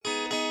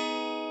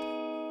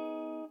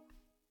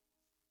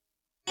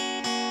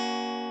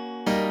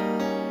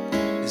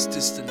It's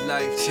just the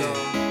life, y'all.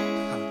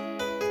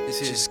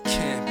 It just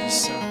can't be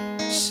some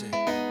shit.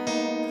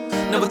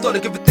 Never thought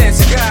I'd give a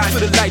thanks to God for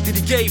the life that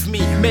He gave me.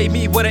 Made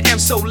me what I am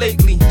so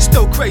lately.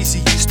 Still crazy,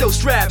 still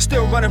strapped,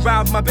 still running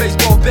around with my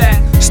baseball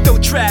bat. Still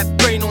trapped,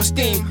 brain on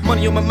steam.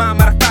 Money on my mind,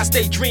 modified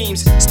state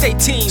dreams. State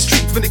teams,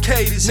 street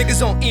vindicators.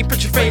 Niggas on E,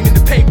 picture fame in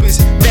the papers.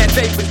 Mad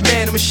vapors,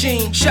 man a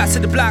machine. Shots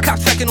at the block,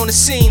 cops tracking on the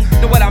scene.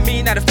 Know what I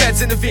mean? Now the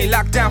feds intervene.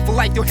 Locked down for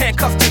life, you're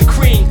handcuffed to the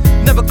cream.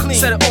 Never clean,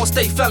 said it all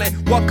stay felon.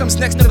 What comes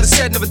next, never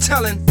said, never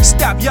telling.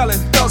 Stop yelling,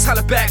 thugs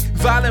holler back.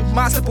 Violent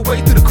minds slip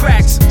away through the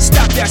cracks.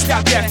 Stop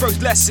that,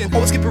 first lesson.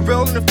 Always keep it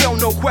real in the film,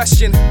 no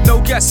question.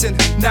 No guessing,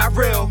 not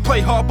real.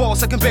 Play hardball,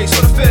 second base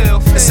on the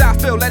field. It's how I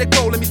feel, let it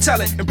go, let me tell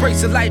it.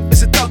 Embrace the life,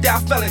 it's a thugged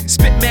out felon.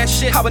 Spit mad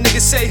shit, how a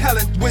nigga say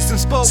Helen. Wisdom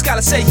spoke,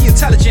 scholar say he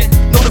intelligent.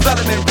 No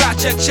development, right,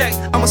 check.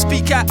 I'ma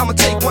speak out, I'ma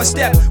take one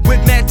step.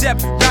 With mad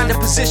depth, round the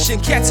position.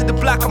 Cats at the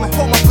block, I'ma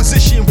hold my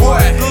position, boy.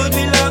 What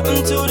will happen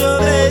to the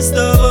rest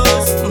of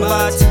us?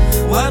 But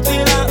what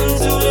will happen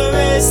to the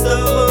rest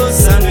of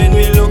us? And when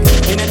we look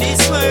into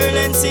this world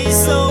and see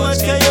so much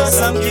chaos,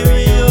 I'm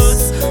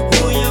curious,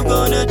 who you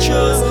gonna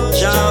trust?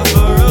 Jah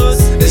for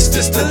us. It's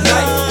just a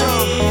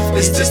life,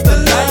 it's just a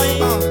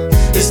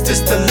life, it's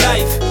just a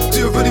life. Do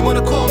you really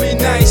wanna call me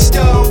nice,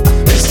 though?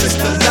 It's just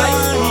a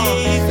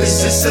life,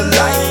 it's just a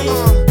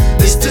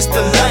life, it's just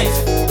a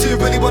life. Do you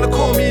really wanna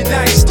call me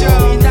nice,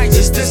 though?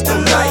 It's just a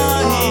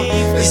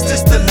life, it's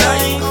just a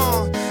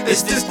life,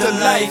 it's just a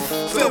life.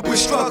 Filled with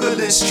struggle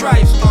and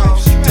strife.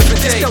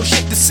 Different day, still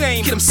shit the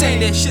same. Get them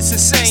saying that shit's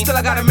insane. Still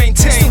I gotta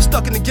maintain. Still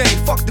stuck in the game,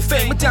 fuck the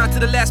fame. Went down to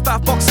the last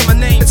 $5 on my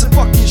name. It's a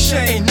fucking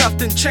shame. Ain't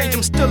nothing changed,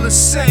 I'm still the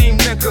same,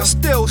 nigga.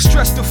 Still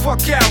stressed the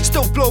fuck out.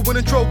 Still blowing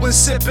and droving,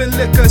 sipping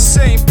liquor.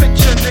 Same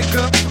picture,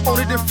 nigga.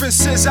 Only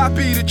difference is I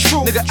be the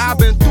truth. Nigga, I've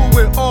been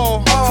through it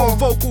all. From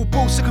vocal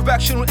booths to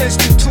correctional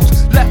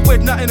institutes. Left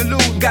with nothing to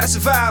lose. Gotta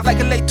survive like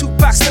a late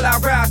Tupac. Still I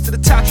rise to the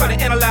top, try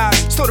to analyze.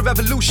 Story of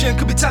evolution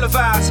could be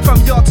televised. From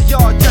yard to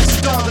yard, yes,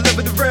 it's dawn,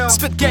 deliver the real.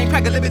 Spit gang,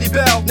 pack a Liberty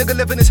Bell. Nigga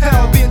living as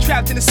hell, being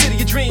trapped in the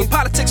city of dreams.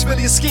 Politics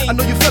really a scheme. I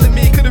know you feeling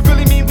me, could it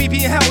really mean we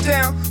being held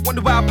down?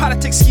 Wonder why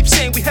politics keep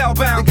saying we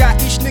hellbound. They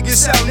got each nigga in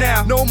cell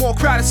now. No more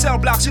crowded cell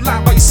blocks, you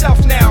locked by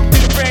yourself now.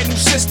 Need a brand new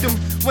system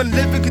when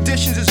living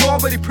conditions is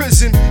already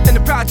prison. In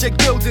the project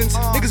buildings,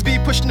 niggas be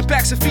pushing the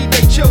backs to feed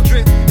their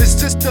children. It's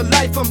just the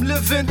life I'm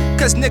living,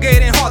 cause nigga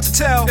it ain't hard to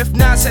tell. If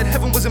Nas said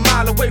heaven was a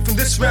mile away from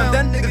this realm,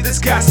 then nigga this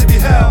got to be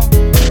hell.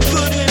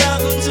 What will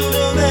happen to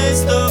the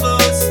rest of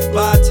us?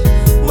 But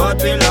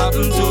what will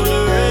happen to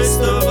the rest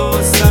of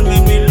us? And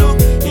when we look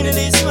into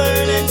this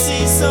world and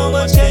see so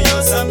much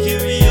chaos, I'm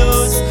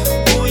curious,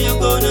 who you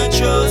gonna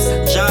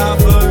trust? Jah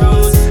for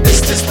us.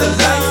 It's just a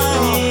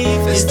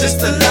life, it's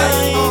just a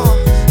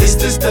life, it's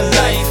just a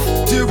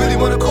life. Do you really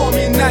wanna call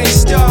me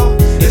nice, though?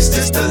 It's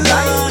just a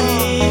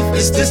life,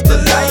 it's just a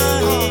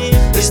life,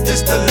 it's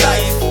just a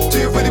life. Do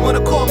you really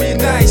wanna call me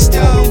nice,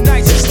 though?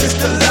 It's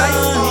just a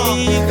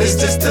life, it's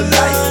just a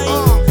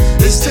life,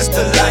 it's just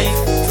a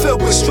life.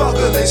 Filled with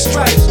struggle and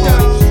strife.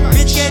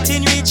 Rich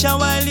getting richer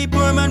while the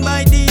poor man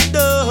buy the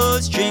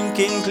dose.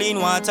 Drinking clean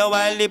water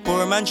while the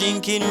poor man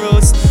drinking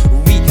rose.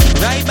 We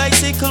ride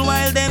bicycle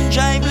while them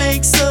drive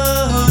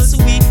Lexus.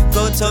 We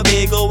go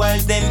Tobago while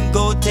them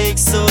go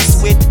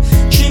Texas. With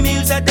 3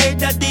 meals a day,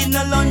 that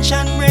dinner, lunch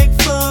and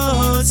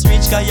breakfast.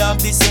 Rich guy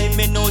have the same,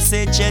 me no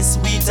say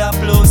just sweet a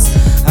plus.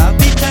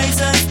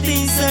 Appetizers,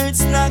 dessert,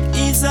 snack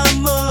is a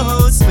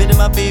must. With them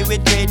a pay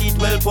with credit,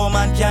 well poor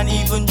man can't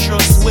even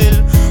trust. Well,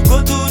 go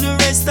to the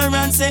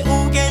restaurant, say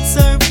who gets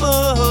served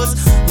first.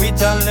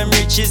 With all them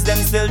riches, them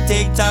still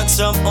take tax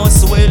from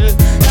us. Well,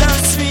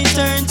 tax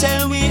return,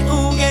 tell we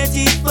who get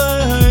it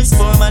first.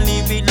 Poor man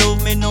live with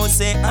love, me no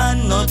say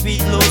and not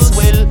with loss.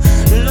 Well,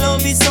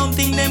 love is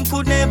something them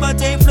could never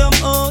take from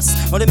us.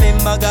 But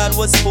remember God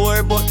was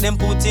poor, but them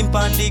put him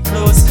on the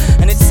cross.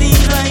 And it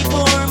seems like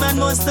poor man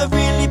must have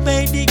really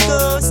paid the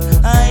cost.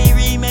 I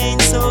remain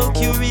so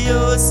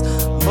curious,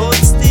 but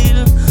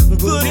still,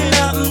 good will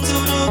happen to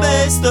the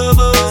best of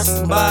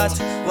us. But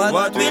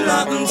what will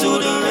happen to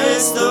the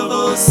rest of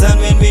us? And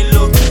when we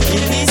look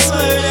in this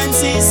world and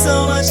see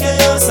so much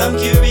chaos, I'm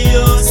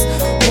curious,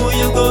 who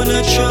you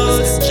gonna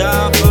trust?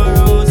 Jah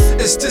for us.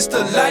 It's just a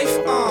life,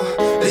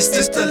 it's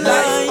just a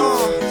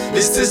life,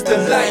 it's just a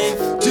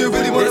life. Do you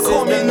really wanna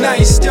call me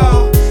nice,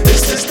 though?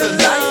 It's just a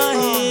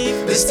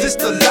life, it's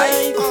just a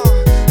life,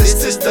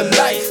 it's just a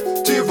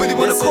life. Do you really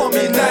wanna call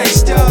me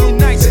nice, though?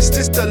 It's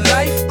just a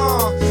life,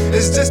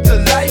 it's just a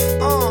life,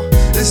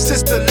 it's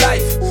just a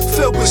life.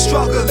 Filled with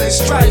struggle and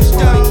strife.